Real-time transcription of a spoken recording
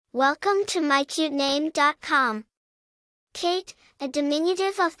Welcome to mycutename.com. Kate, a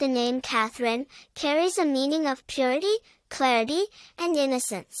diminutive of the name Catherine, carries a meaning of purity, clarity, and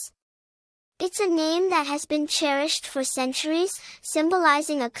innocence. It's a name that has been cherished for centuries,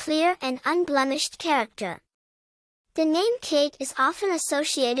 symbolizing a clear and unblemished character. The name Kate is often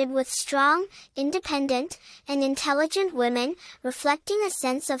associated with strong, independent, and intelligent women, reflecting a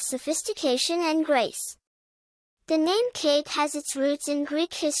sense of sophistication and grace. The name Kate has its roots in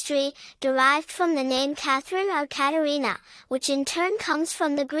Greek history, derived from the name Catherine or Katerina, which in turn comes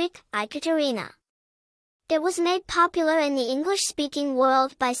from the Greek Ekaterina. It was made popular in the English-speaking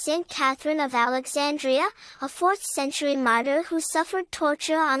world by Saint Catherine of Alexandria, a 4th-century martyr who suffered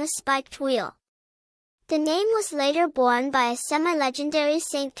torture on a spiked wheel. The name was later borne by a semi-legendary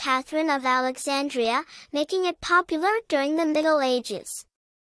Saint Catherine of Alexandria, making it popular during the Middle Ages.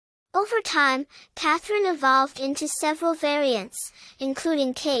 Over time, Catherine evolved into several variants,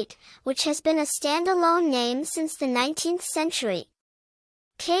 including Kate, which has been a standalone name since the 19th century.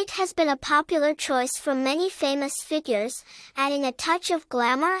 Kate has been a popular choice for many famous figures, adding a touch of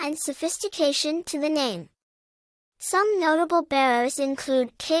glamour and sophistication to the name. Some notable bearers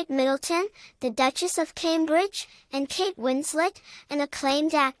include Kate Middleton, the Duchess of Cambridge, and Kate Winslet, an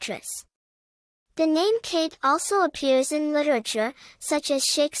acclaimed actress. The name Kate also appears in literature, such as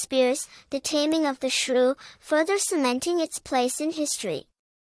Shakespeare's The Taming of the Shrew, further cementing its place in history.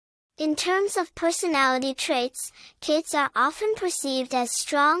 In terms of personality traits, Kates are often perceived as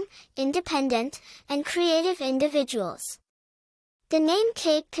strong, independent, and creative individuals. The name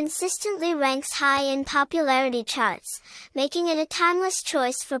Kate consistently ranks high in popularity charts, making it a timeless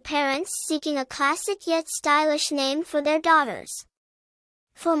choice for parents seeking a classic yet stylish name for their daughters.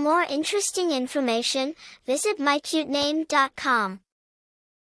 For more interesting information, visit mycutename.com.